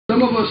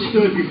some of us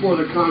stood before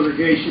the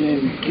congregation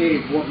and gave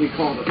what we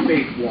call the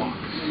faith walk.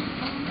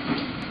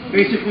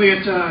 Basically,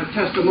 it's a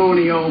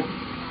testimonial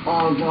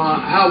of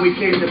how we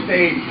came to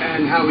faith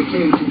and how we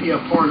came to be a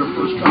part of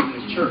First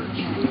Covenant Church.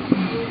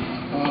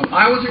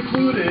 I was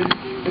included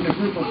in the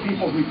group of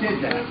people who did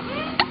that.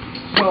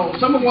 So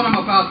some of what I'm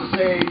about to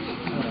say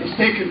is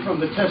taken from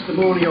the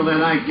testimonial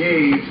that I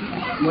gave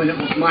when it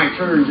was my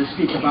turn to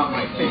speak about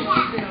my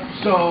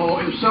faith.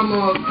 So if some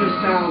of this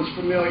sounds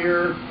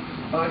familiar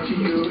to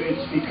you,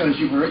 it's because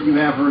you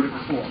have heard it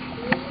before.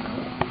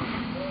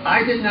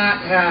 I did not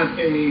have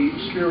a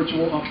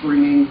spiritual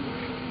upbringing.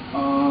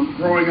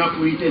 Growing up,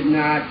 we did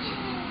not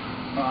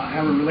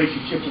have a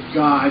relationship with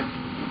God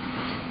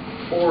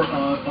or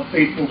a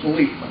faithful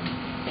belief.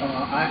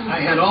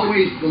 I had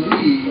always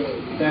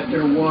believed that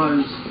there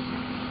was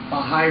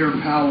a higher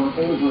power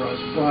over us,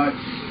 but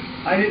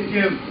I didn't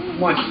give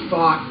much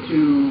thought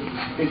to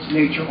its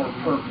nature or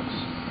purpose.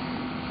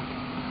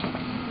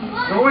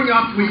 Growing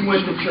up, we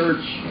went to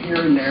church here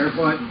and there,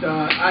 but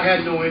I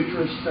had no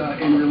interest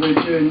in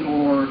religion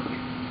or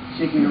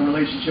seeking a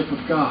relationship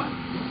with God.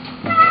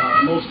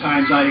 Most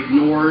times I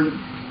ignored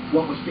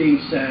what was being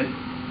said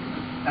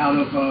out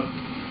of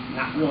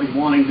not really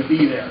wanting to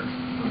be there.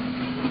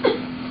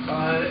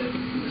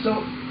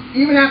 So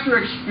even after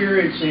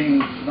experiencing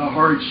the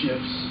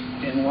hardships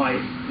in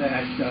life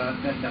that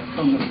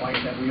come with life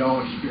that we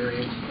all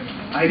experience,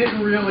 I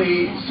didn't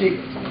really seek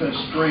the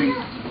strength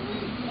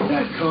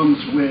that comes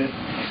with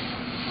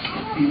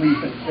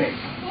belief and faith.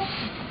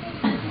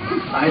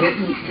 I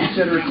didn't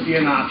consider it to be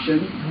an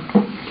option.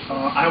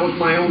 I was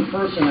my own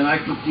person, and I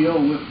could deal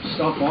with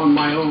stuff on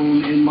my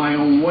own in my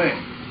own way.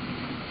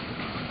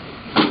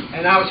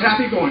 And I was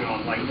happy going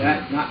on like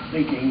that, not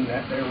thinking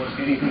that there was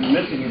anything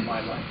missing in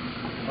my life.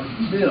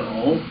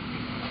 Until...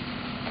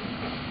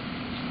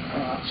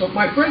 So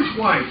my friend's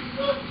wife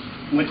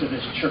went to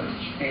this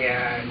church,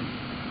 and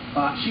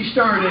she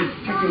started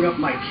picking up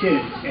my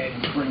kids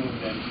and bringing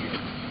them here.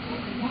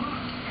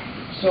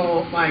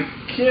 So my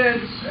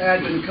kids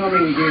had been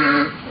coming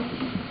here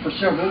for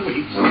several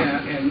weeks,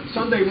 and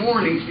Sunday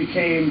mornings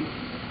became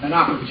an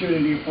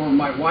opportunity for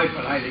my wife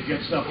and I to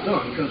get stuff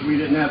done because we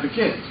didn't have the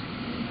kids.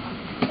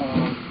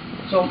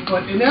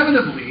 But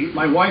inevitably,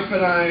 my wife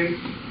and I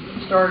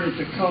started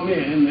to come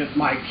in if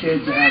my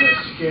kids had a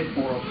skit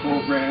or a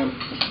program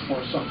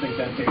or something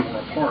that they were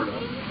a part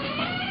of.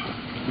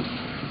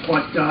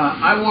 But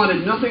I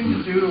wanted nothing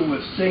to do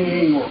with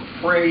singing or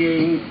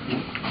praying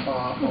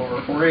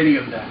or any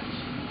of that.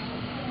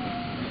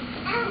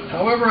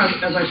 However,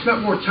 as I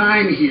spent more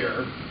time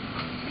here,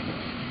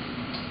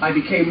 I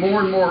became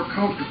more and more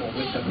comfortable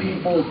with the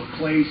people, the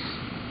place,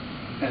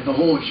 and the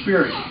whole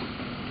experience.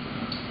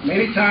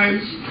 Many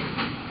times,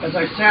 as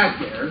I sat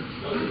there,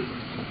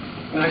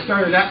 when I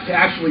started to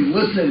actually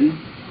listen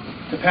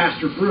to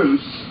Pastor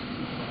Bruce,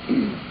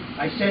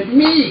 I said,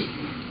 me!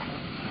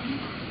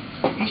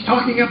 He's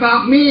talking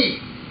about me,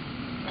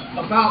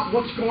 about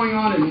what's going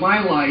on in my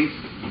life,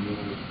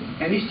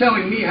 and he's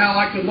telling me how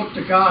I can look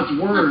to God's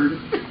Word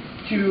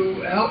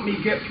to help me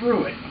get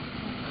through it.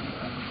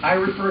 I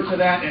refer to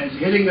that as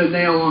hitting the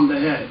nail on the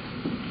head.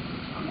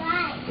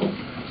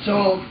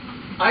 So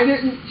I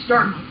didn't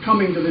start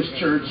coming to this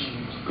church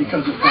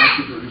because of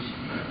Pastor Bruce,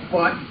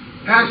 but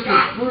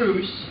Pastor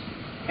Bruce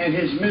and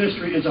his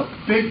ministry is a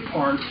big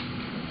part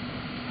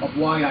of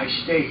why I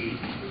stayed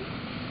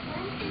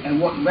and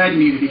what led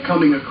me to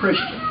becoming a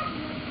Christian.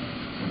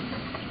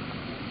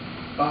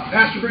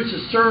 Pastor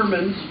Bruce's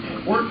sermons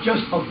weren't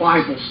just a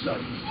Bible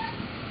study.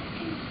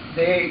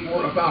 They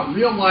were about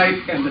real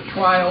life and the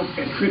trials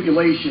and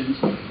tribulations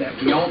that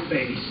we all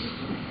face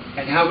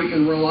and how we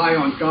can rely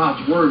on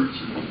God's words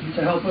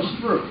to help us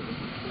through.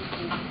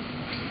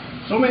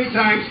 So many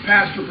times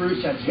Pastor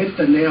Bruce has hit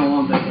the nail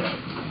on the head.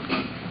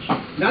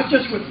 Not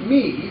just with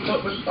me,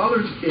 but with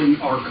others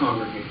in our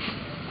congregation.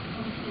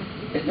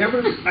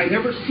 I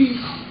never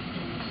cease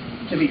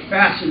to be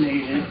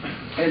fascinated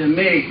and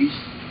amazed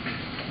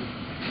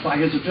by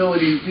his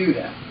ability to do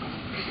that.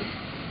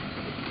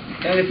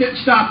 And it didn't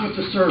stop with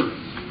the sermons.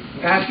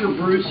 Pastor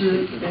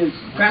Bruce's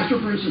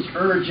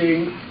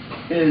urging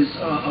is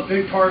a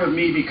big part of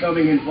me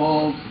becoming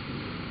involved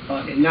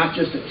in not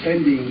just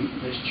attending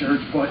this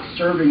church, but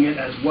serving it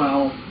as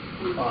well,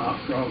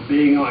 from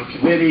being on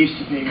committees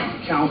to being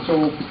on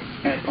council,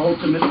 and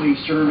ultimately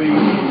serving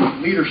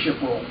in leadership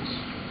roles.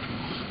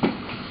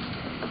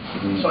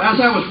 So as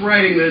I was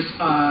writing this,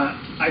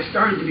 I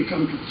started to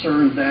become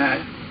concerned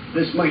that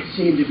this might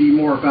seem to be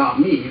more about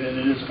me than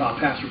it is about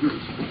Pastor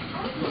Bruce.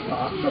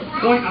 The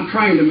point I'm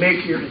trying to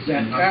make here is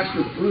that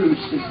Pastor Bruce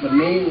is the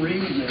main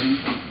reason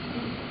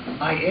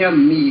I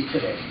am me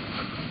today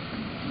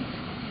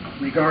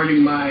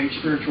regarding my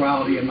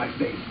spirituality and my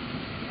faith.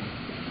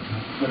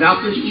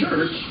 Without this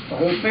church, the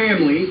whole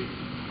family,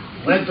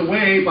 led the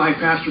way by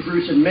Pastor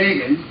Bruce and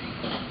Megan,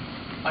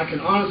 I can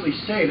honestly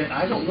say that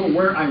I don't know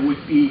where I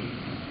would be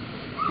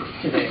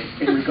today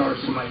in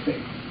regards to my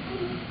faith.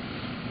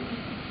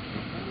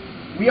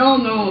 We all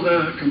know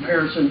the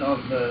comparison of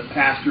the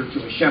pastor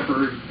to a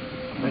shepherd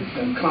with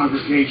the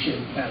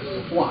congregation as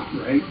the flock,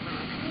 right?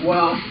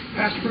 Well,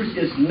 Pastor Bruce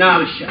is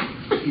not a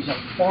shepherd. He's a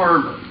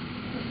farmer.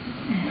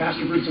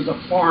 Pastor Bruce is a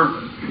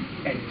farmer,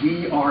 and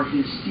we are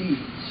his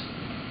seeds.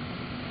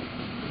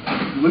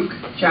 Luke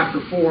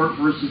chapter 4,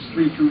 verses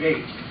 3 through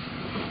 8.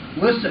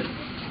 Listen,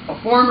 a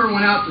farmer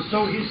went out to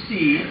sow his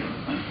seed.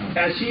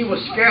 As he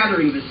was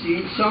scattering the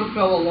seed, some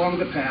fell along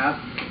the path,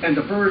 and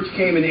the birds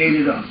came and ate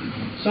it up.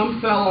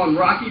 Some fell on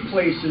rocky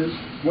places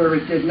where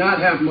it did not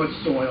have much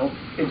soil.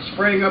 It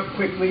sprang up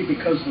quickly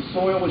because the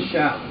soil was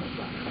shallow.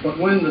 But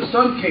when the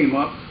sun came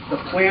up, the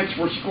plants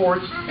were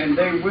scorched, and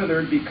they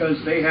withered because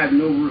they had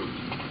no root.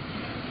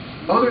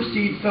 Other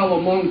seed fell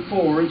among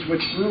thorns,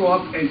 which grew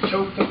up and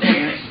choked the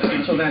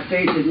plants, so that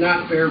they did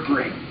not bear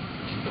grain.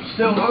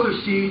 Still other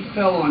seed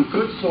fell on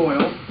good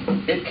soil.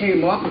 It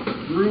came up,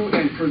 grew,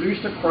 and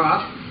produced a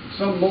crop,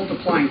 some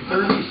multiplying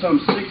 30, some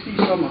 60,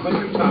 some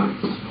 100 times.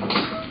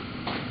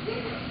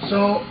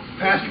 So,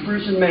 Pastor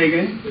Bruce and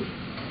Megan,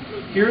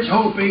 here's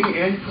hoping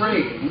and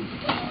praying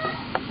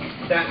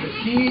that the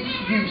seeds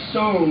you've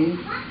sown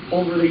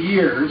over the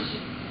years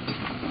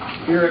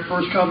here at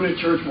First Covenant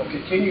Church will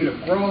continue to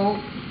grow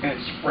and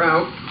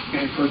sprout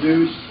and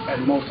produce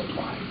and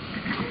multiply.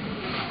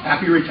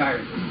 Happy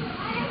retirement.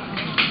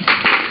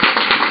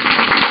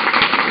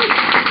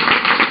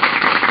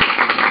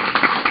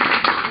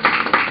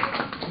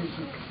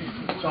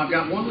 So I've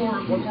got one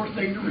more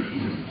thing to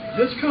read.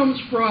 This comes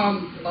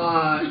from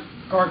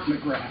Garth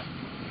McGrath.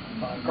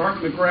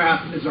 Garth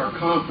McGrath is our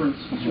conference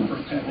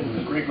superintendent,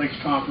 the Great Lakes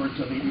Conference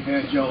of the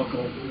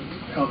Evangelical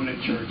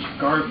Covenant Church.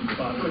 Garth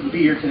couldn't be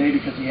here today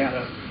because he had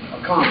a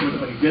conference,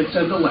 but he did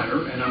send a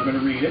letter, and I'm going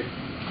to read it.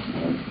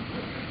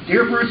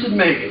 Dear Bruce and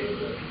Megan,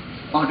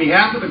 on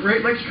behalf of the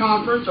Great Lakes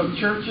Conference of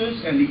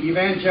Churches and the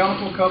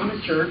Evangelical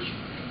Covenant Church,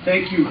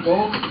 thank you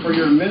both for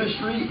your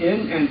ministry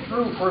in and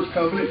through First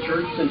Covenant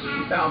Church since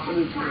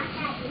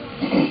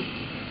 2003.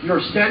 Your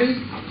steady,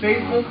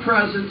 faithful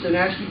presence in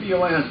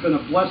Ashtabula has been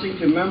a blessing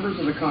to members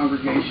of the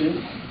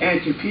congregation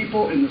and to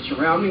people in the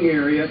surrounding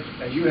area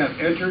as you have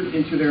entered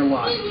into their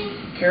lives,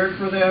 cared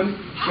for them,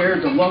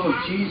 shared the love of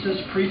Jesus,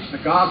 preached the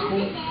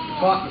gospel,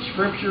 taught the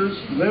scriptures,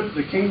 lived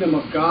the kingdom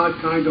of God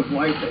kind of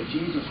life that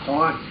Jesus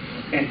taught,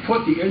 and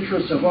put the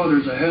interests of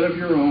others ahead of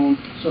your own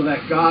so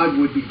that God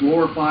would be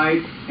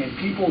glorified and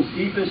people's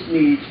deepest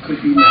needs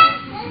could be met.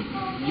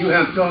 You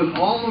have done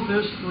all of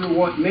this through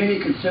what many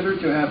consider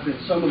to have been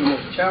some of the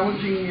most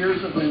challenging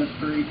years of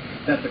ministry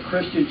that the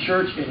Christian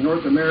church in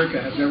North America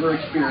has ever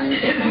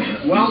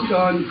experienced. Well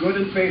done, good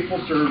and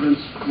faithful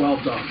servants, well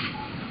done.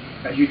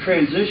 As you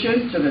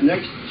transition to the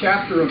next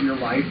chapter of your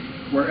life,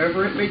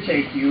 wherever it may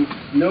take you,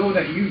 know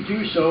that you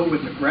do so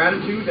with the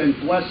gratitude and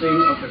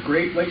blessing of the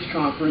Great Lakes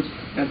Conference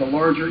and the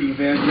larger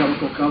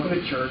Evangelical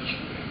Covenant Church.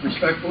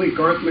 Respectfully,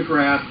 Garth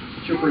McGrath,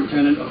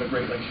 Superintendent of the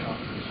Great Lakes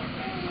Conference.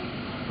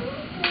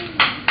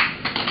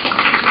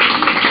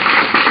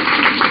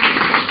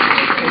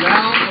 And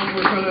now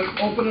we're going to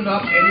open it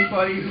up.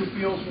 Anybody who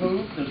feels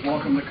moved is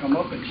welcome to come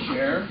up and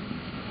share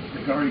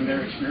regarding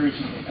their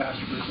experiences with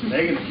Pastor Bruce and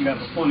Megan. If you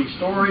have a funny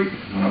story,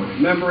 a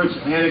remembrance,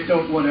 an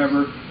anecdote,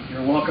 whatever,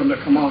 you're welcome to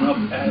come on up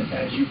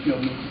as you feel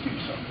moved to do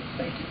so.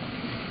 Thank you.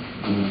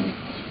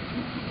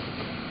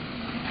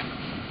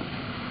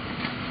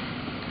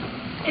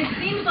 It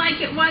seems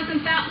like it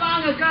wasn't that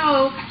long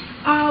ago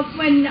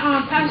when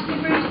Pastor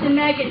Bruce and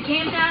Megan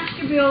came to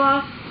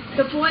Ashtabula.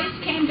 The boys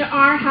came to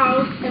our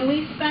house, and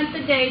we spent the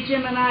day,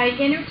 Jim and I,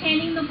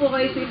 entertaining the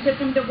boys. We took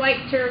them to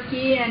White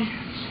Turkey and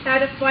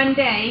had a fun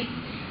day.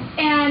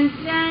 And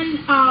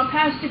then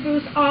Pastor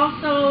Bruce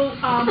also,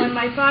 when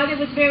my father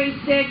was very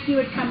sick, he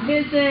would come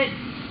visit.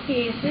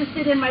 He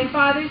assisted in my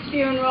father's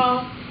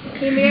funeral.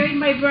 He married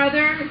my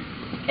brother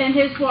and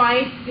his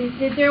wife. They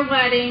did their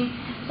wedding.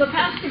 So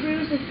Pastor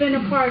Bruce has been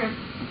a part of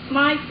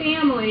my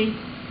family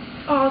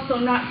also,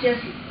 not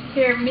just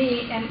here,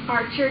 me and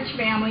our church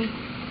family.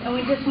 And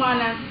we just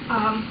want to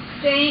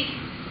thank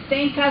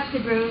Pastor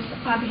Bruce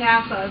on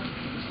behalf of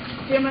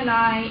Jim and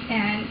I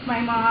and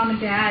my mom and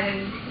dad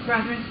and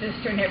brother and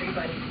sister and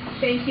everybody.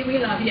 Thank you. We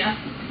love you.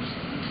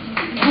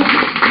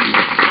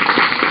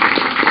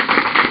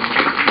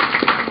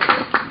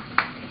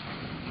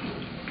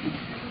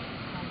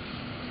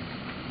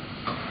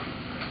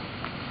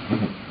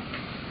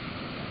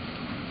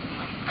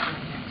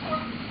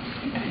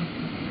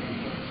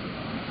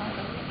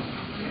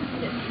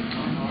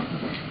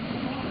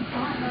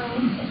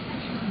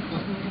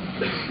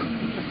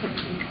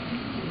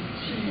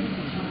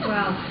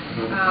 Well,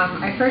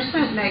 I first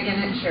met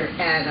Megan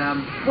at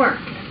work.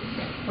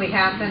 We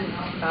happened,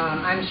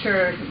 I'm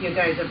sure you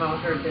guys have all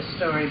heard this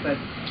story, but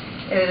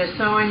it is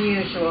so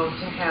unusual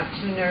to have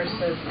two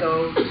nurses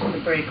go to the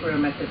break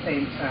room at the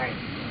same time.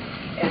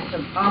 It's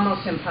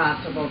almost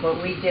impossible,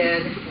 but we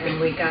did,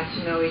 and we got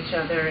to know each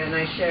other, and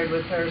I shared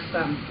with her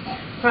some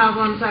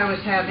problems I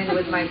was having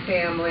with my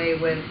family,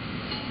 with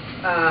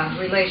a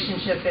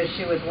relationship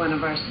issue with one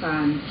of our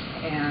sons,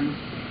 and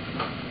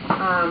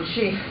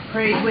she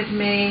prayed with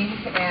me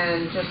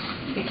and just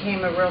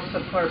became a real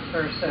support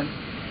person.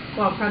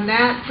 Well, from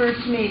that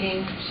first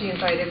meeting, she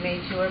invited me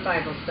to her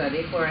Bible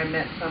study where I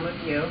met some of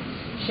you.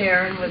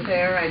 Sharon was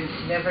there. I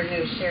never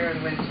knew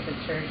Sharon went to the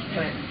church,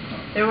 but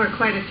there were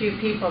quite a few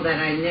people that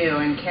I knew,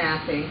 and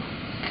Kathy.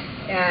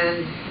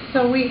 And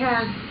so we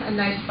had a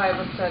nice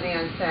Bible study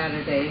on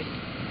Saturdays.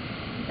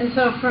 And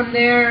so from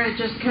there, it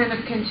just kind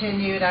of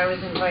continued. I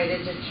was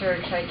invited to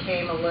church. I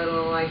came a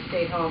little. I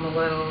stayed home a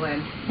little.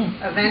 And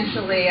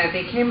eventually, I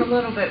became a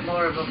little bit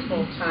more of a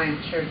full-time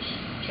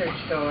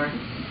churchgoer.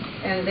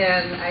 And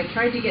then I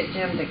tried to get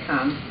Jim to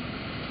come.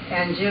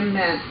 And Jim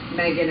met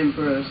Megan and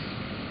Bruce.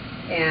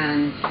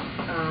 And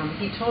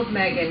he told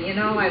Megan, you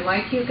know, I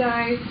like you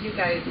guys. You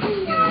guys,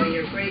 you know,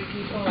 you're great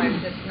people.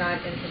 I'm just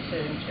not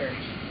interested in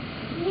church.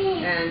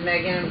 And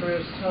Megan and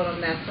Bruce told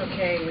him, that's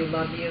okay. We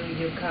love you.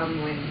 You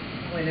come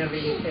whenever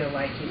you feel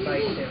like you'd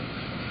like to.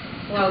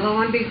 Well, lo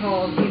and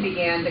behold, he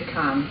began to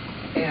come.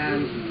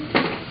 And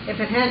if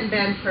it hadn't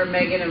been for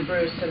Megan and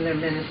Bruce and their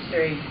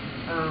ministry,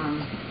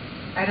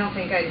 I don't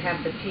think I'd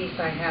have the peace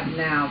I have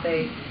now.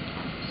 They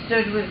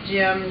stood with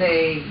Jim.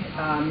 They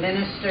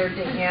ministered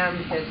to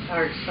him. His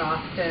heart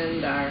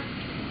softened. Our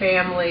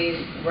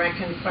families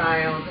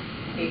reconciled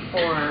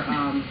before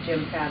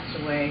Jim passed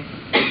away.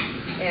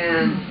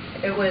 And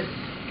it was,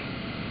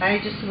 I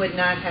just would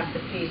not have the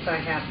peace I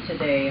have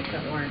today if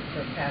it weren't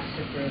for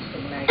Pastor Bruce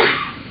and Megan.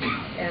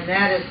 And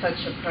that is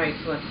such a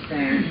priceless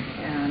thing.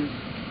 And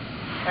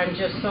I'm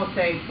just so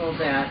thankful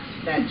that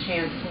that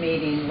chance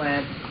meeting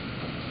led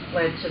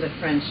to the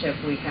friendship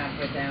we have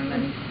with them.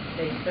 And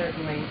they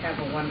certainly have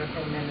a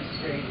wonderful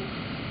ministry.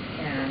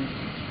 And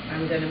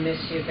I'm going to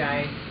miss you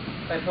guys.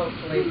 But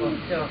hopefully we'll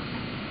still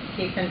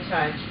keep in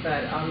touch.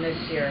 But I'll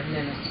miss your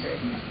ministry.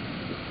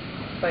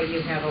 But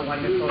you have a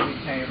wonderful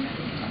retirement.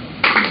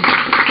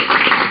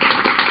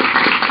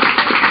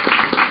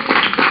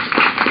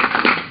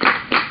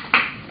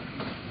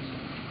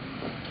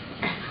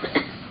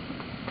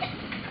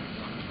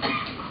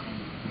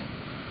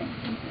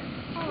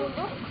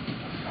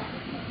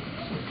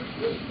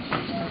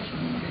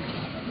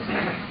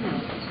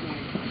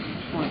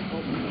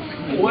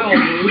 Well,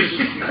 Bruce,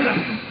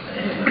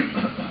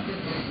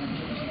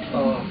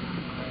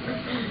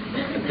 I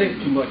didn't think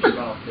too much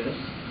about this.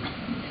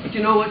 But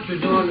you know what you're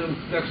doing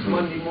next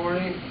Monday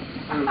morning?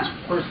 Or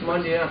first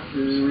Monday after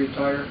you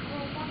retire?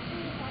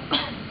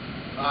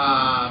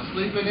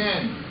 Sleeping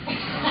in.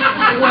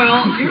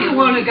 Well, you're the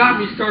one that got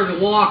me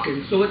started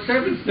walking, so at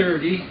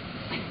 7:30,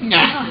 you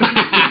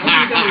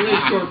got to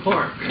Lakeshore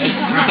Park.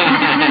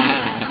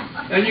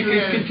 And you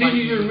can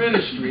continue your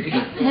ministry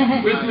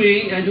with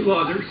me and to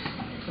others.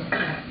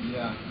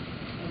 Yeah.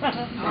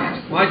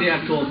 My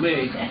dad told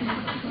me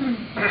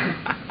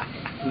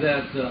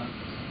that,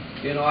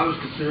 you know, I was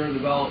concerned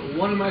about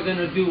what am I going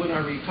to do when I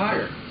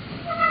retire?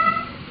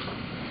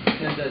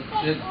 And that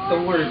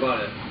don't worry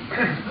about it.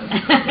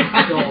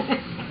 So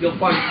you'll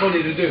find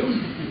plenty to do.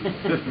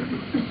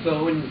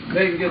 So when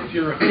Megan gets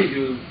your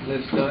honeydew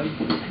list done,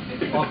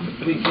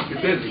 we keep you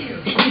busy.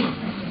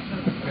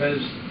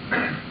 Because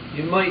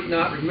you might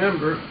not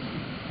remember,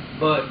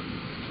 but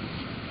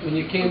when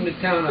you came to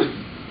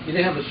town, you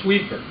didn't have a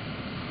sweeper.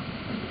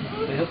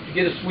 I helped you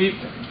get a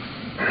sweeper.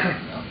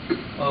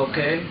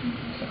 Okay.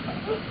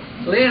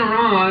 Later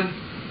on,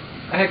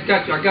 I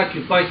got you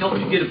a bike, helped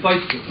you get a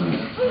bicycle.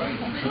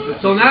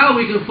 So now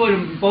we can put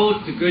them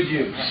both to good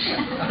use. So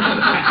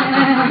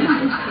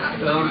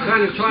I'm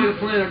kind of trying to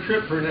plan a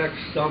trip for next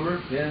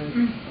summer,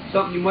 and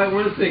something you might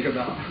want to think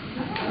about.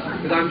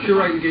 Because I'm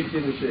sure I can get you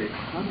into shape.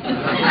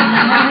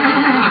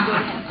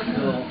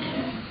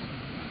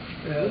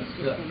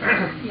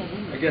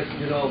 I guess,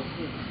 you know,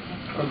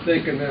 I'm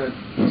thinking that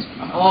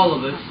all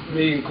of us,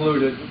 me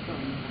included,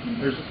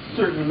 there's a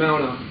certain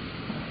amount of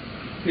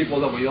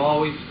people that we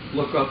always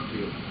look up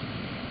to.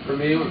 For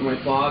me, it was my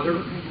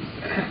father.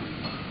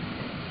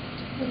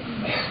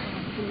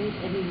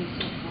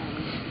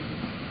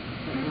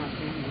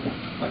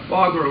 My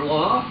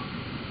father-in-law,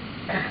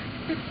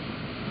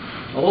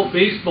 a old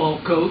baseball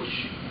coach,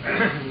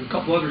 and a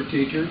couple other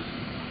teachers,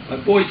 my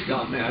Boy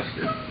Scout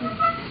master.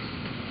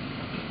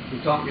 He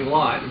taught me a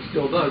lot and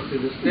still does to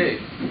this day,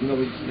 even though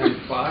he's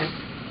 95.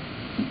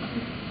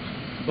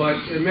 But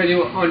in many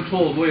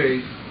untold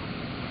ways,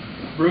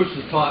 Bruce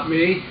has taught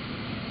me,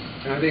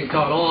 and I think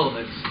taught all of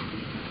us,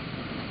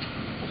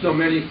 so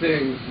many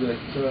things that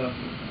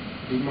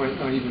you might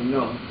not even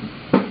know.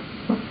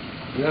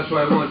 And that's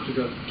why I want you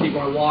to keep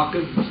on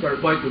walking and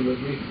start biking with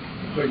me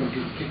so I can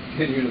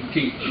continue to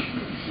teach.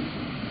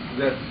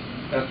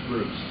 That's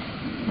Bruce.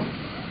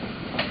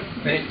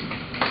 Thank you.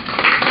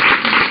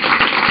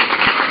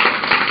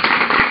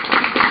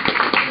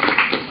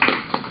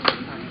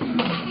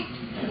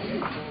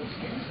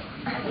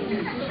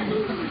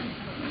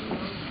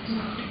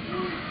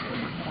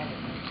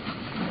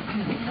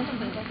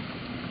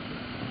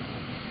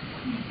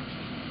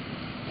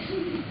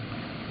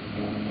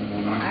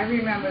 I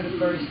remember the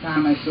first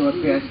time I saw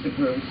Pastor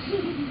Bruce.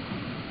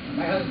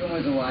 My husband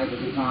was alive at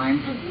the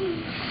time.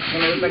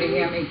 Can everybody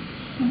hear me?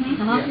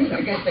 Yeah,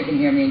 I guess they can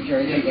hear me in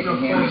Jersey. They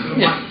can hear me.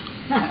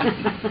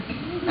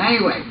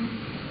 Anyway,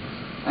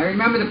 I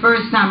remember the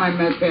first time I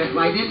met Pastor,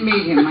 well, I didn't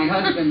meet him, my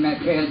husband met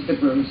Pastor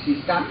Bruce.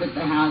 He stopped at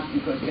the house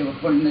because they were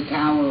putting the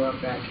tower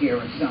up back here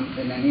or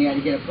something, and he had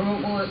to get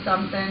approval or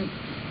something.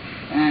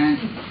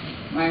 And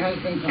my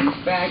husband comes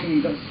back and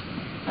he goes,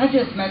 I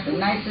just met the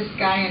nicest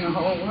guy in the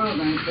whole world.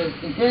 And I says,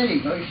 you did? He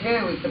goes,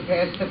 yeah, it was the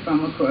pastor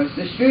from across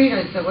the street.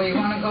 I said, well, you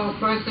want to go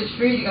across the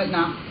street? He goes,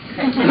 no.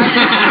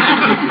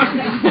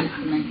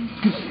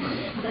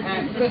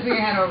 And because we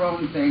had our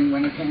own thing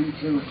when it came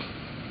to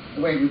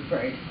the way we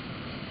prayed.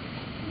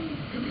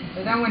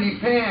 So then when he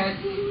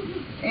passed,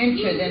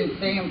 Incha didn't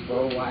see him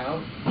for a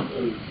while.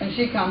 And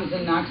she comes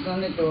and knocks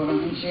on the door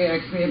and she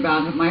asks me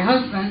about my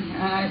husband.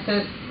 And I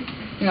said,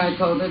 you know, I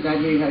told her that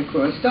he had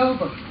crossed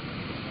over.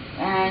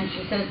 And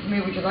she says to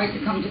me, would you like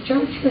to come to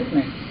church with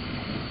me?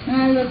 And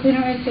I looked at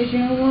her and I said, you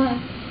know what?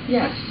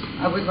 Yes,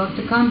 I would love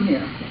to come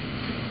here.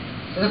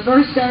 So the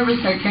first service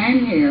I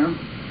came here,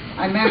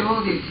 I met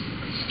all these,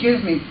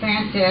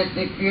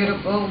 fantastic,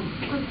 beautiful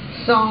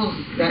souls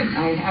that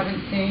I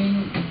haven't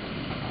seen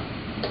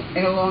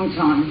in a long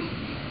time.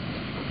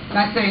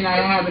 Not saying that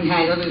I haven't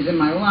had others in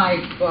my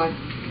life, but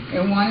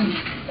in one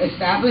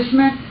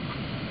establishment,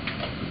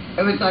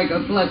 it was like a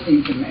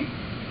blessing to me.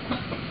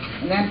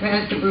 And then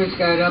Pastor Bruce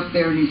got up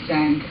there and he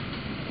sang.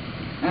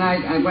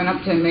 And I went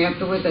up to him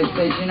afterwards. I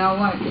said, you know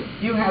what?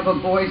 You have a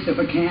voice of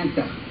a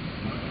cantor.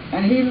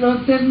 And he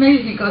looked at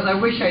me. He goes, I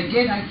wish I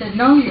did. I said,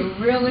 no, you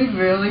really,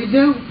 really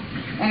do.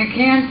 And a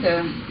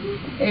cantor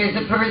is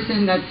a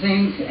person that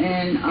sings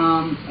in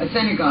a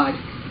synagogue.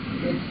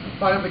 It's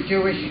part of a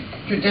Jewish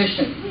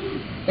tradition.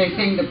 They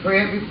sing the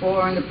prayer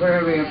before and the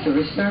prayer after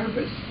a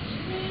service.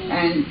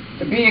 And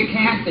to be a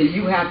cantor,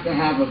 you have to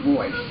have a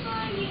voice.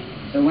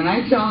 So when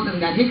I told him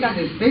that, he got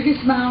his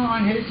biggest smile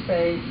on his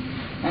face,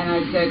 and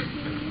I said,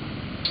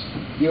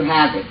 you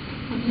have it.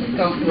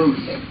 Don't lose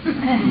it.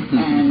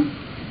 And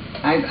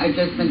I've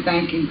just been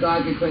thanking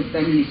God because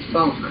then he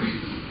spoke.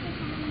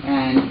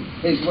 And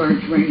his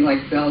words ring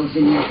like bells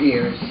in your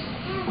ears.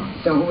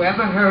 So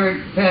whoever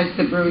heard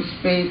Pastor Bruce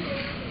speak,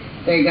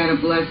 they got a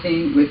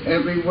blessing with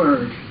every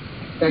word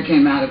that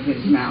came out of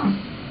his mouth.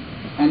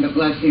 And the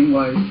blessing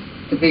was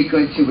to be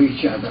good to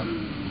each other,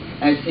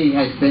 as he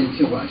has been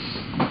to us.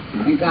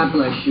 And God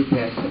bless you,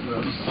 Pastor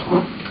Bruce.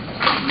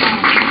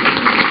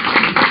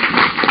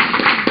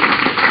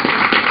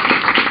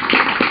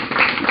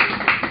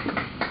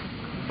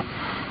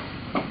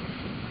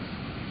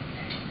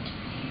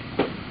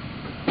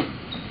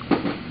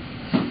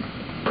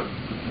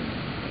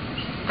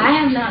 I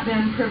have not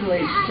been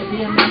privileged to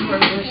be a member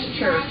of this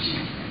church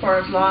for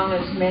as long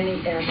as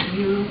many as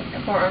you,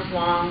 for as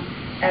long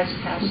as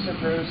Pastor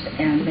Bruce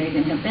and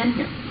Megan have been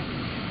here.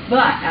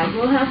 But I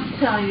will have to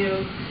tell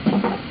you,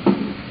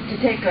 to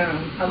take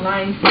a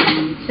line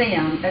from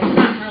Sam, it's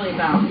not really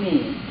about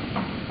me,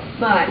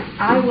 but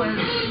I was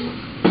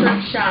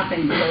church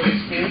shopping, so to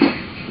speak.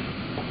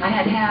 I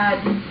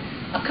had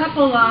a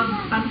couple of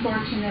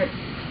unfortunate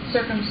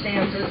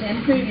circumstances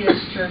in previous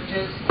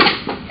churches,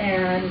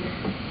 and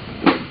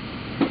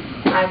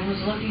I was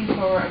looking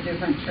for a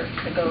different church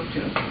to go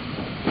to.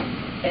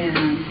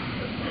 And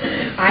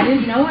I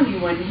didn't know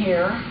anyone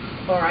here,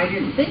 or I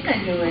didn't think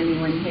I knew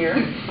anyone here,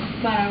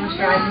 but I was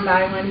driving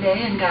by one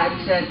day and God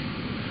said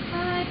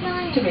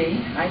to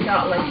me, I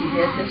felt like he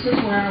did, this is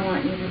where I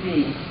want you to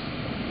be.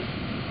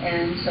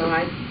 And so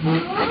I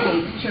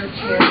came to church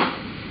here,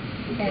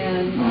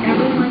 and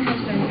everyone has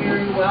been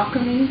very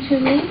welcoming to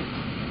me.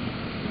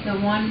 The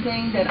one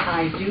thing that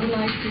I do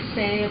like to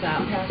say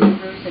about Pastor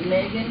Bruce and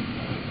Megan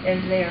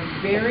is they are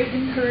very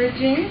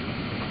encouraging,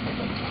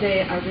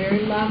 they are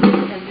very loving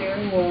and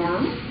very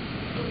warm.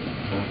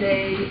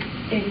 They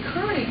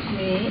encourage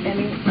me, and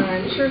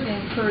I'm sure they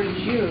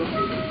encourage you,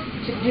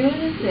 to do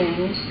the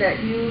things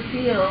that you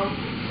feel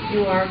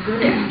you are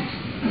good at.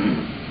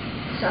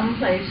 Some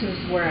places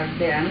where I've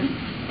been,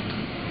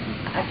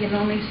 I can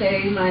only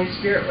say my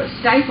spirit was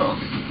stifled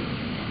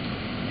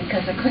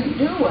because I couldn't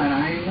do what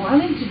I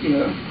wanted to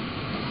do.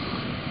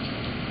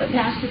 But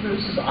Pastor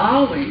Bruce has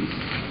always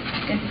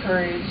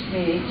encouraged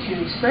me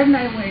to spread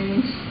my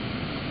wings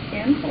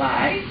and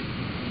fly.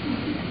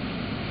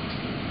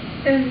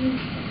 And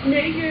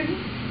Megan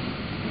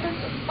has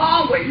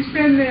always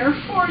been there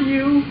for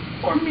you,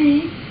 for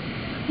me,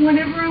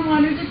 whenever I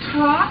wanted to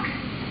talk,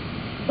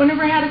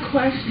 whenever I had a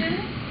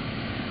question.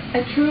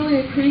 I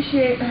truly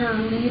appreciate her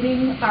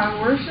leading our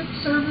worship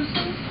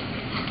services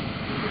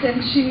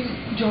since she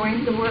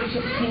joined the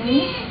worship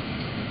team.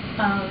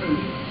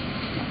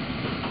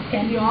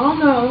 And you all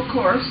know, of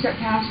course, that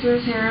Pastor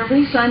is here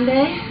every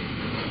Sunday,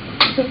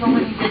 except for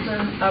when he gets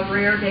a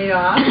rare day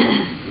off.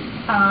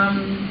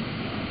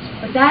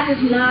 But that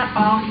is not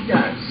all he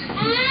does.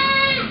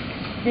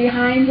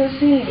 Behind the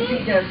scenes,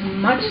 he does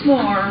much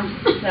more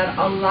that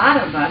a lot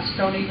of us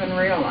don't even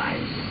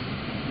realize.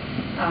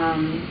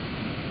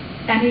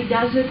 And he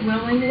does it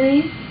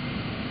willingly,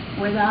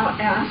 without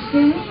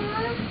asking.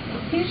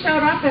 He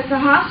showed up at the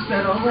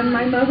hospital when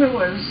my mother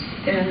was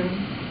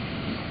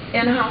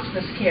in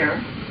hospice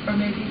care, or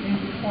maybe even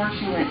before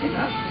she went in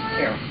hospice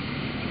care.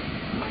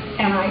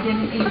 And I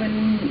didn't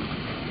even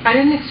I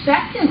didn't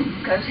expect him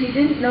because he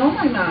didn't know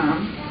my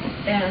mom,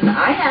 and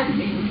I hadn't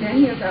even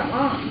been here that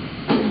long.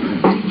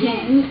 He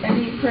came and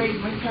he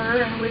prayed with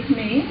her and with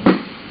me.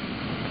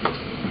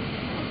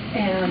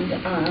 And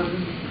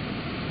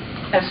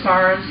as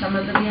far as some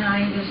of the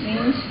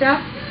behind-the-scenes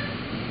stuff,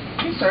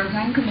 he serves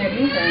on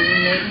committees and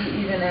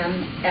maybe even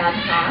on ad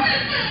hoc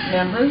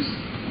members.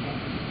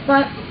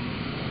 But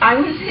I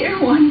was here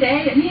one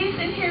day and he's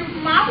in here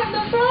mopping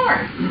the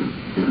floor.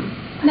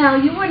 Now,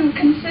 you wouldn't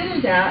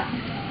consider that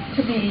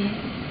to be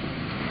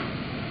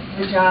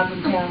the job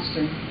of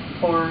pastor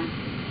or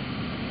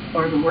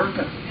the work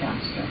of the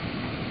pastor.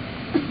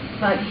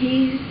 But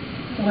he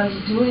was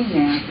doing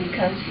that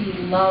because he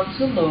loves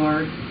the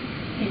Lord,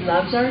 he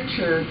loves our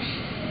church,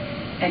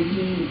 and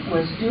he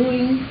was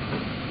doing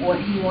what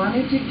he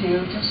wanted to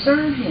do to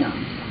serve him.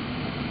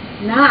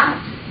 Not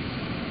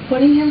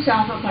putting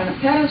himself up on a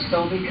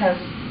pedestal because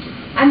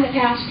I'm the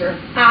pastor,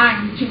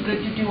 I'm too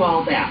good to do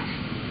all that.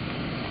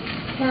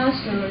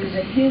 Pastor is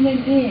a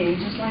human being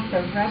just like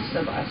the rest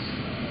of us.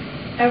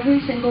 Every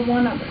single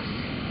one of us.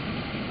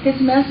 His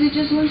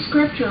messages were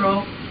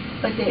scriptural,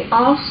 but they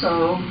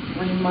also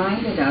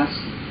reminded us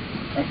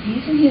that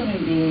he's a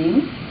human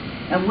being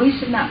and we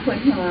should not put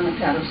him on a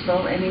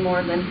pedestal any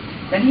more than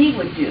he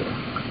would do.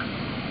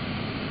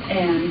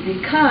 And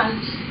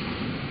because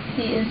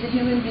he is a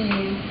human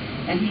being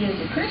and he is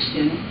a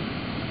Christian,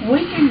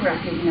 we can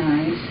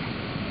recognize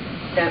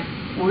that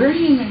we're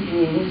human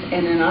beings,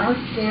 and in our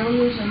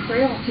failures and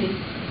frailty,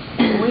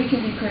 we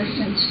can be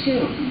Christians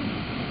too.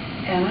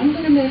 And I'm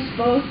going to miss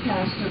both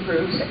Pastor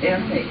Bruce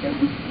and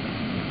Megan.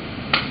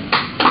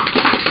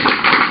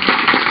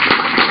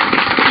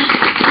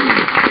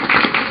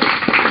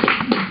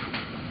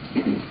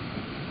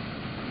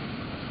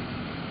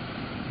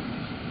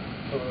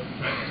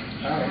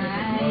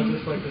 I would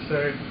just like to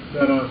say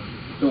that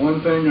the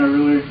one thing I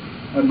really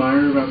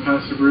admire about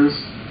Pastor Bruce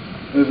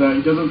is that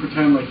he doesn't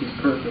pretend like he's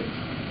perfect.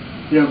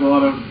 He has a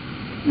lot of,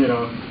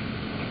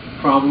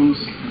 problems,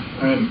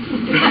 and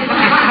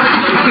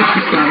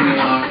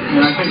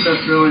and I think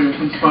that's really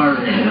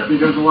inspiring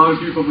because a lot of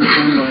people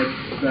pretend like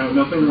they have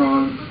nothing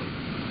wrong,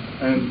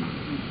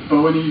 but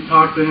when you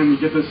talk to him, you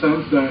get the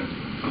sense that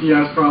he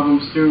has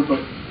problems too,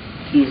 but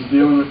he's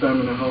dealing with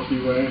them in a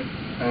healthy way,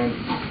 and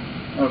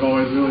I've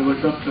always really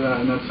looked up to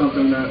that, and that's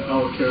something that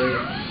I'll carry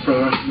for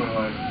the rest of my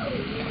life.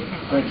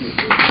 Thank you.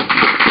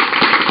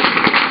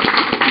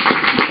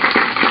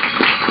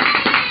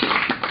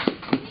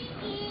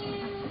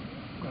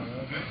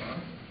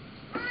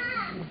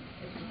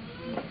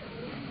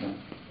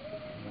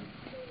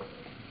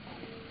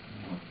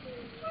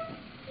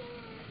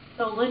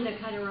 So Linda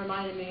kind of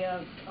reminded me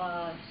of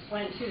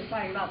when she was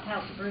talking about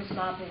Pastor Bruce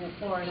mopping the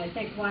floor, and I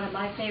think one of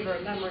my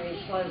favorite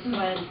memories was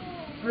when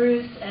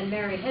Bruce and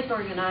Mary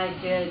Hedberg and I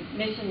did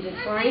Mission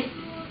Detroit,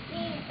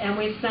 and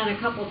we spent a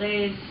couple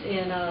days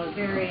in a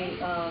very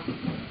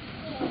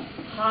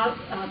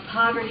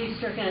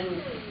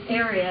poverty-stricken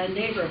area,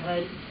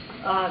 neighborhood,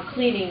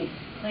 cleaning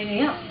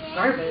up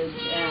garbage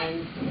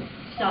and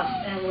stuff,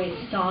 and we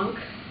stunk,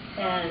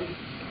 and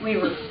we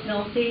were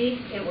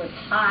filthy, it was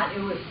hot,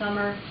 it was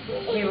summer,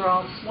 we were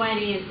all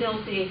sweaty and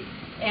filthy,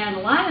 and a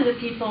lot of the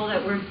people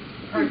that were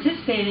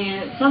participating in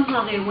it,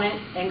 somehow they went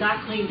and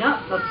got cleaned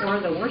up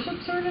before the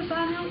worship service,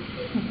 I don't know.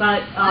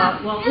 But,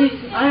 well, at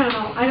least, I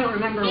don't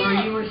remember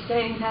where you were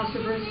staying,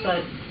 Pastor Bruce,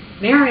 but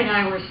Mary and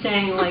I were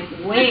staying, like,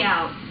 way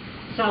out,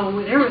 so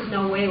there was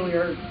no way we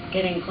were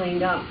getting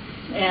cleaned up.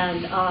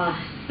 And,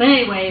 but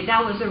anyway,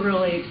 that was a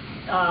really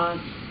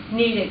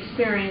neat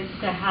experience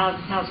to have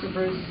Pastor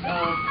Bruce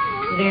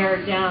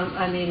there down.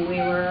 I mean, we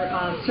were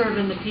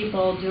serving the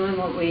people, doing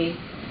what we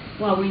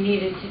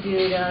needed to do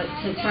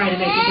to try to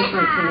make a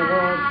difference in the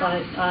world,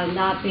 but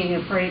not being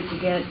afraid to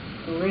get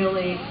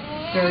really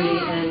dirty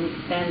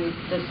and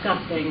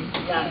disgusting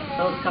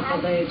those couple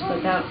of days.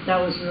 But that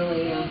was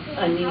really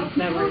a neat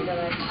memory that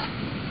I have.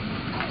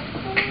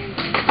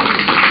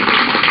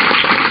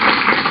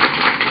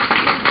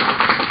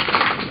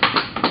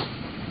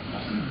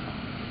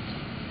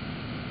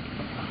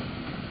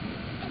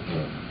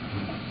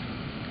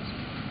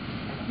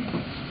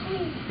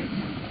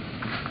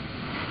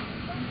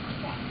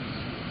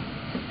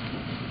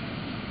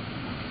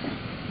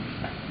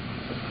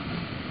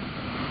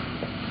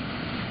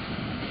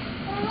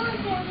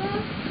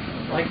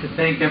 I'd like to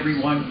thank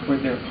everyone for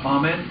their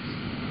comments,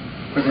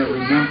 for their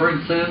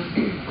remembrances,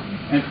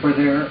 and for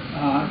their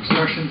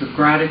expressions of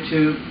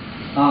gratitude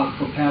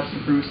for Pastor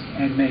Bruce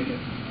and Megan.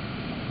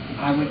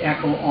 I would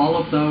echo all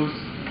of those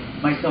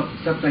myself,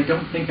 except I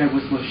don't think I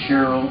was with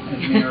Cheryl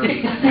and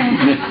Mary.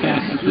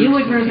 You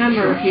would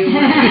remember if you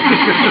were.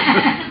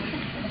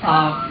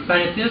 But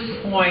at this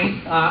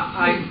point,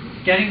 I'm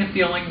getting the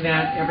feeling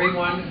that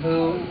everyone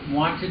who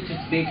wanted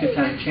to speak has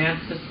had a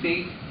chance to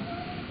speak.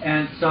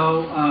 And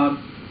so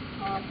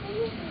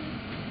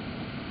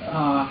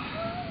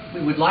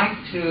we would like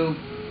to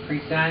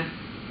present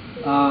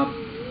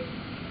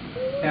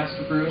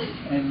Pastor Bruce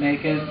and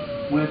Megan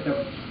with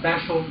a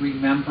special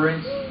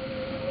remembrance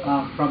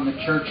from the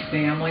church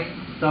family.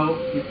 So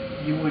if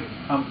you would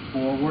come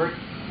forward.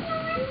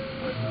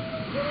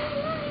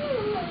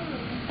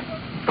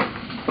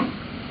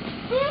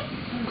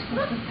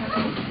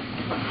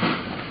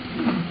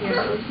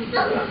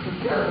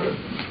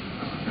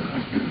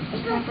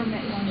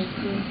 Peppermint one is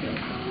good.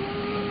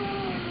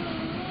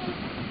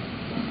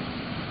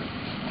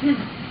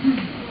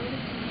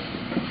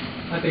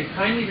 I've been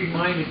kindly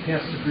reminded,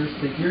 Pastor Bruce,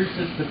 that yours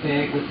is the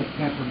bag with the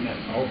peppermint.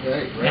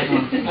 Okay, great.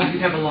 You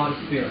have a lot of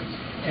spirits.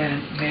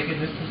 And Megan,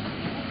 this is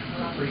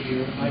for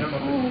you. I don't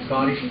know if it's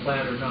Scottish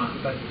plaid or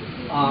not, but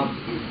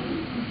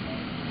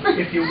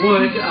if you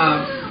would,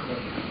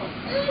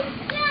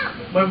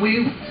 when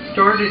we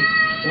started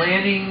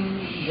planning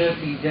this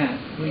event,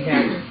 we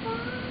had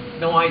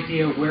no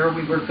idea where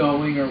we were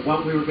going or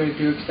what we were going to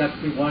do,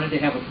 except we wanted to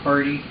have a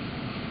party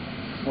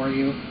for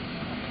you.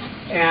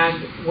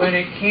 And when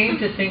it came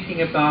to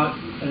thinking about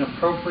an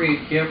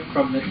appropriate gift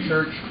from the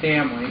church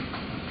family,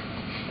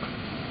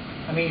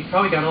 I mean, you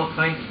probably got all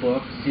kinds of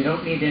books. You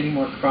don't need any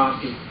more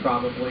crosses,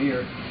 probably,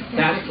 or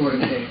that sort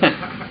of thing.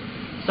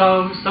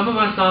 So some of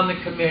us on the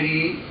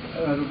committee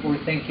were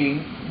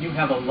thinking, you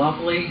have a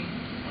lovely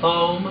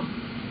home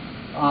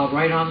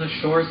right on the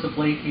shores of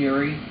Lake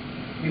Erie.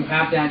 You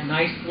have that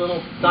nice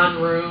little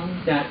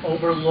sunroom that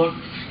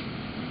overlooks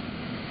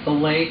the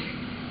lake.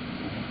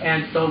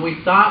 And so we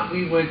thought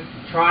we would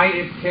try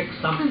to pick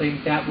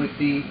something that would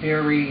be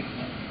very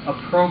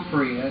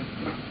appropriate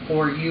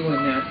for you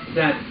in that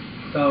setting.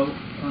 So,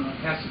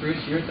 Pastor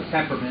Bruce, here's the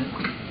peppermint.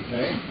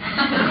 Okay.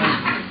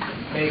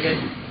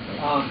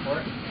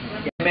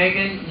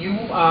 Megan, you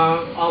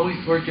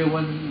always were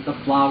doing the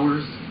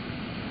flowers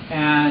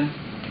and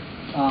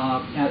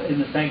in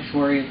the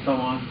sanctuary and so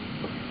on.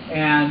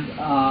 And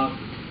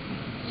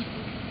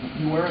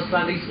you were a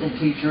Sunday school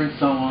teacher and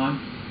so on.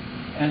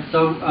 And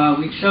so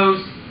we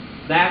chose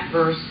that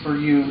verse for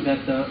you,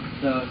 that the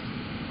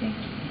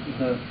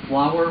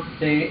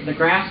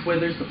grass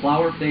withers, the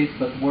flower fades,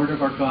 but the word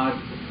of our God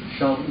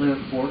shall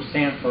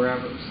stand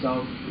forever.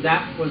 So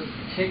that was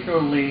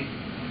particularly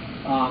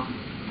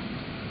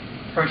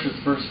precious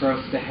verse for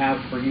us to have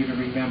for you to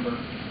remember.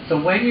 So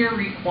when you're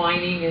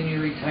reclining in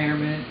your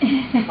retirement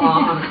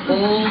on a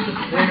cold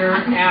winter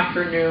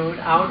afternoon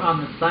out on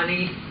the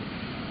sunny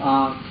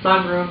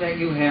sunroom that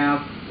you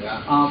have,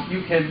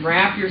 you can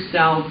wrap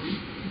yourselves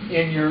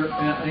in your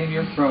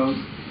throat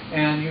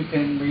and you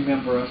can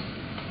remember us.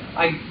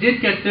 I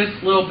did get this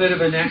little bit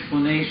of an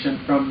explanation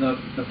from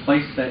the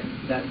place that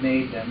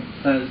made them.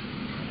 It says,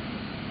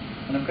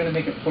 and I'm going to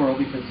make it plural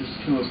because there's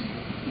two of them.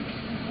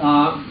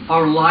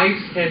 Our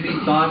lives can be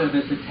thought of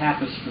as a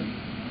tapestry,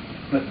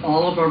 with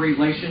all of our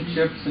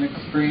relationships and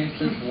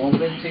experiences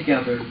woven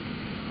together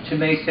to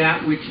make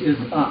that which is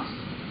us.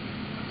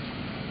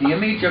 The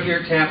image of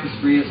your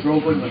tapestry is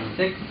woven with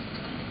 6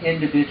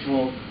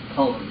 individual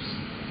colors: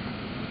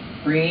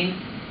 green,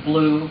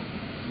 blue,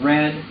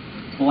 red,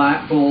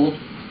 black, gold,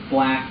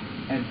 black,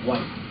 and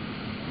white.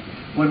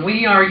 When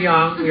we are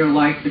young, we are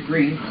like the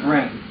green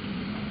thread,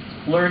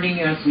 learning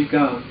as we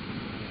go.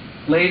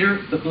 Later,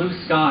 the blue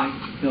sky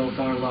fills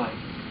our life.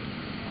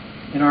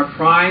 In our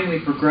prime, we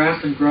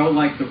progress and grow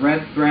like the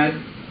red thread,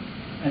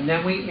 and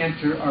then we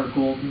enter our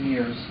golden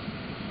years.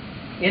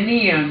 In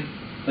the end,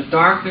 the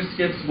darkness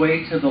gives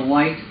way to the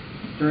light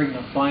during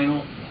the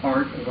final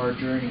part of our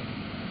journey.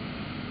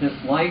 This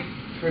life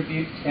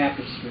tribute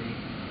tapestry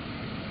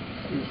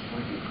is for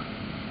you.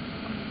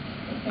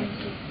 Thank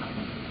you.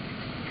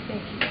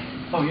 Thank you.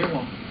 Oh, you're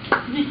welcome.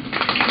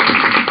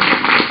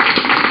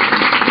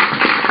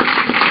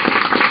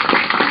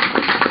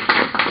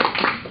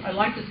 I'd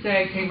like to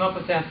say I came up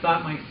with that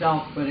thought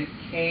myself, but it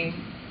came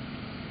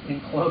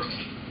enclosed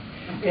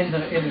in the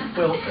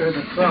quilt or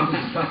the crumb.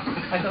 So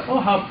I thought, oh,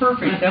 how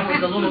perfect! That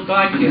was a little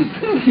God gift.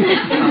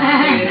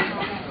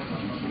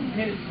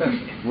 Made it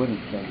special.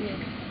 Wouldn't say.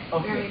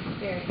 Okay.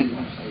 Very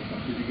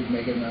Did you give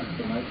Megan the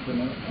mic for a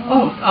minute?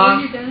 are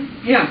you done?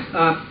 Yes.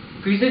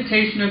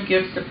 Presentation of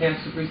gifts to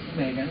Pastor Bruce and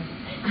Megan.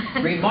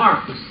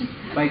 Remarks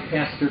by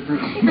Pastor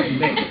Bruce and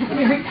Megan.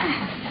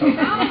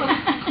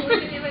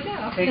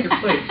 Take your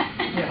place.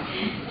 Yeah.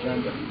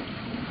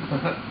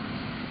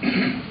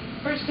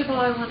 First of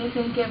all, I want to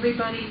thank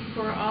everybody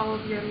for all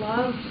of your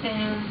love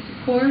and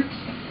support.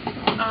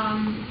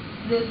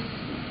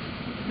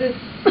 This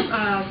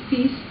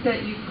feast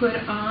that you put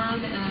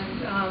on,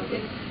 and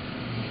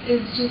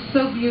it's just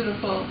so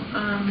beautiful.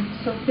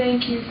 So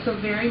thank you so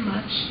very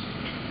much.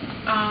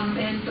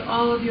 And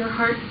all of your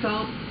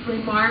heartfelt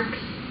remarks.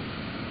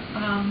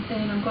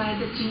 And I'm glad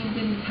that Jean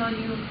didn't tell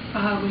you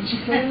what you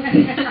said.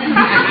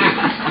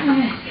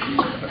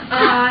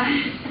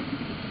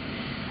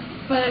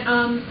 But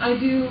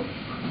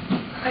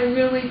I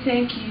really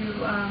thank you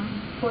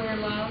for your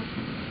love.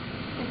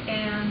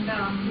 And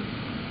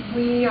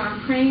we are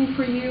praying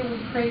for you. We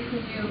pray for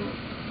you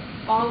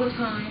all the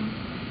time.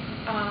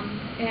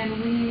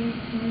 And we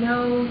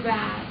know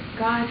that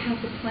God has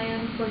a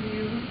plan for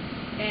you.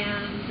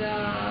 And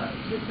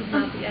this is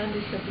not the end,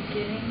 it's the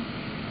beginning.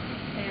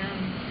 And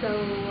so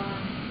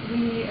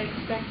we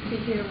expect to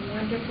hear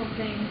wonderful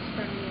things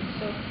from you.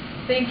 So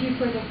thank you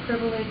for the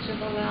privilege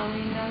of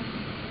allowing us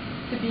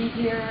to be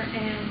here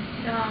and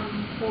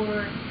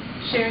for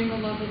sharing the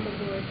love of the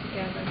Lord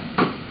together.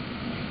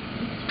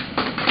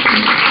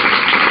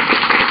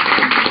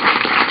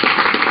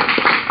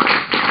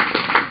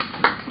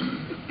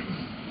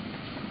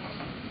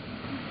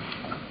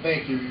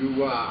 Thank you.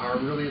 You are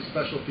really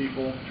special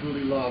people,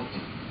 truly loved.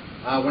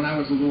 When I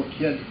was a little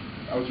kid,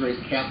 I was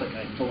raised Catholic, and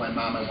I told my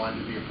mom I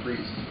wanted to be a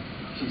priest.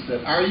 She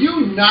said, "Are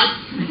you nuts?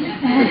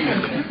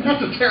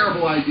 That's a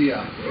terrible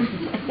idea."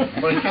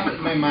 But I kept it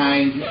in my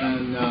mind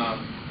and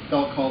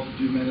felt called to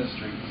do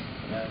ministry.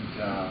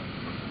 And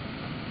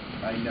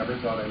I never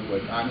thought I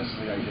would.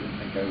 Honestly, I didn't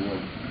think I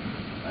would.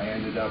 I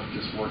ended up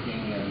just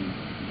working and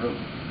really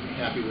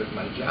happy with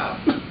my job.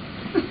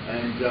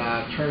 And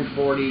turned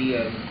 40,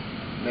 and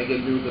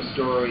Megan knew the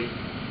story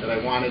that I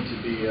wanted to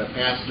be a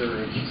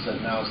pastor, and she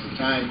said, "Now's the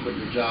time, quit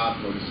your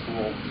job, go to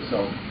school."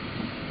 So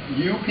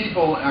you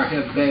people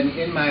have been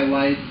in my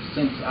life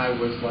since I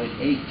was like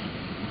 8.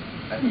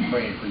 I've been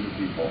praying for you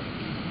people,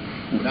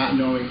 not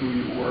knowing who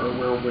you were,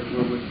 where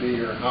would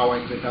be, or how I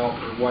could help,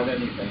 or what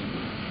anything,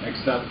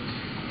 except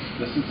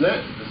this is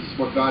it. This is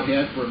what God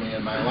had for me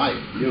in my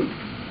life, you.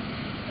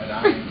 And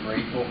I am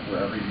grateful for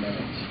every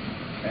minute,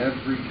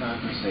 every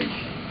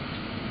conversation,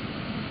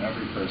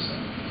 every person.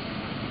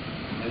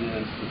 It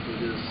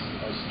is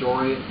a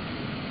story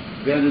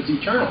that is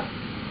eternal,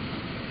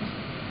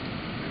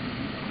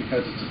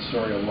 because it's a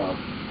story of love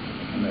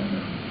and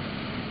commitment.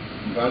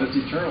 And God is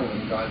eternal,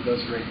 and God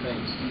does great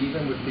things,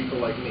 even with people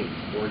like me,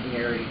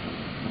 ordinary,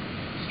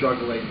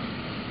 struggling.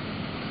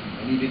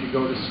 I needed to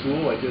go to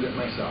school, I did it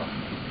myself.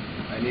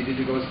 I needed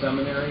to go to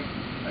seminary,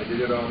 I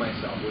did it all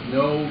myself, with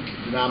no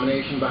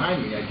denomination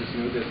behind me. I just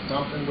knew that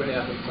something would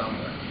happen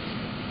somewhere.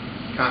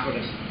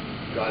 Confidence,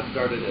 God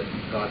started it,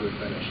 God would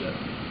finish it.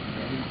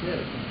 And He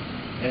did.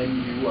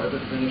 And you are the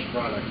finished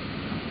product.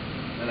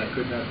 And I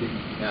could not be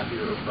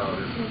happier or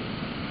prouder.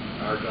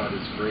 Our God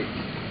is great.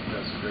 He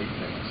does great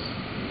things.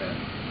 Amen.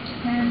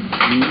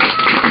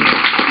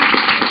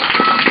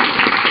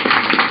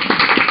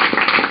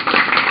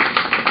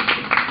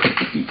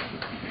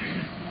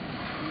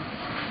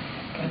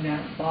 And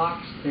that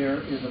box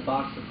there is a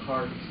box of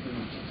cards.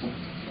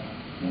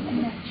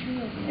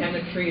 And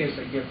the tree is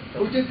a gift.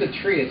 Who did the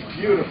tree? It's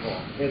beautiful.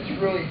 It's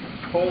really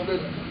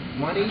folded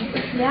money.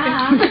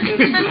 Yeah.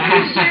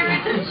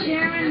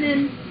 Sharon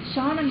and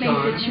Shauna made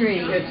the tree.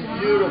 It's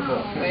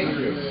beautiful. Thank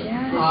you.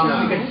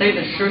 You can say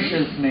the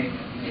shush's name.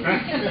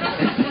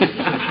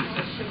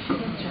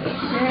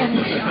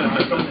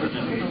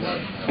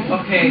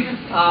 Okay.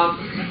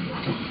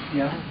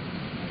 Yeah.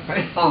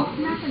 Oh,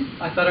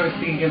 I thought I was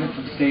being given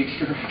some stage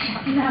direction.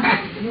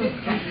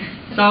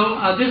 So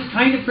this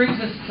kind of brings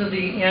us to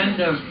the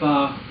end of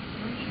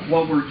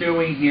what we're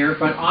doing here.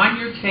 But on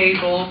your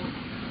table,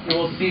 you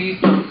will see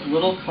some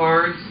little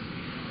cards.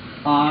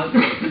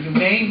 You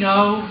may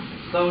know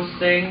those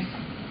things,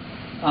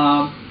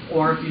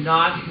 or if you're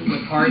not, the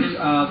card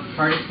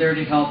is there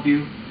to help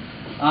you.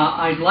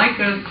 I'd like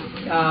us,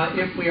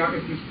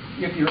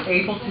 if you're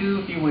able to,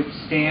 if you would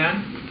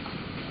stand.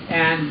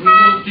 And we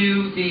will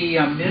do the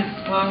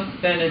Mitzvah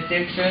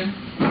benediction.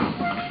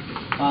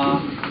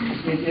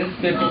 It is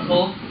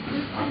biblical.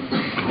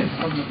 It's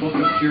from the book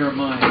of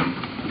Jeremiah.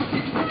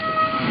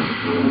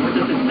 What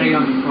does it say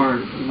on the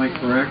card? Am I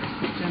correct?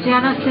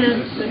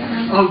 Genesis.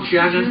 Oh,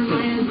 Genesis.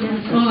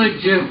 Oh, the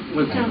Jim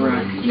was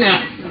correct.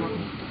 Yeah.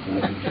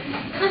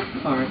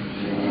 All right.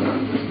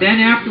 Then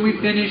after we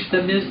finish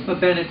the Mitzvah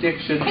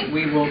benediction,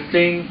 we will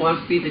sing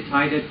 "Blessed Be the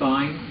Tie That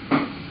Binds."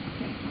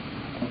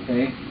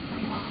 Okay.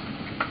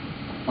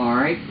 All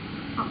right.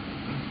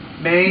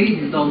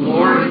 May the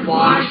Lord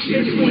watch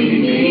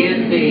between me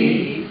and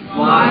thee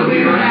while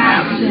we are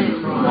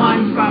absent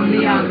one from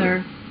the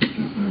other.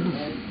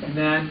 And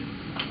then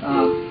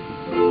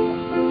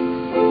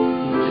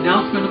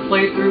Janelle's going to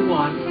play it through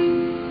once.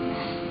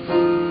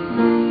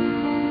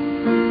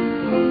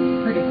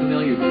 Pretty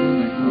familiar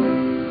tune, I think.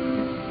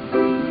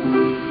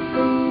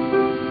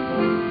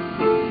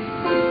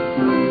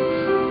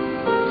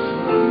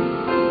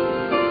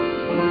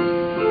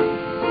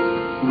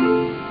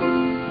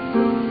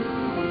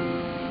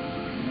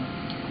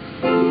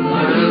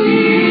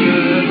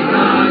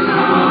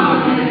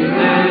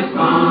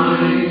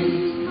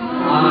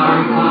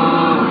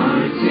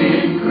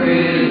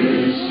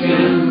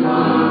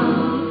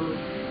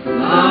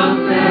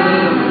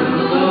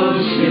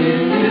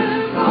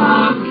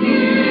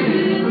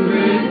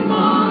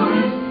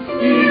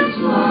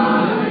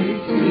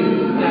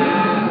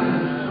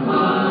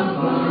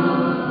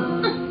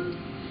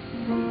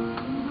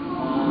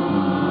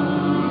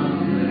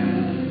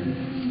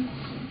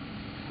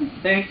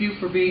 Thank you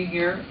for being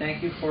here.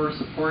 Thank you for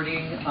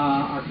supporting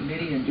our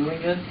committee and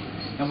doing this.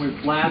 And we're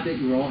glad that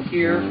you're all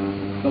here,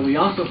 but we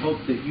also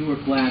hope that you are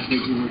glad that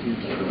you were here.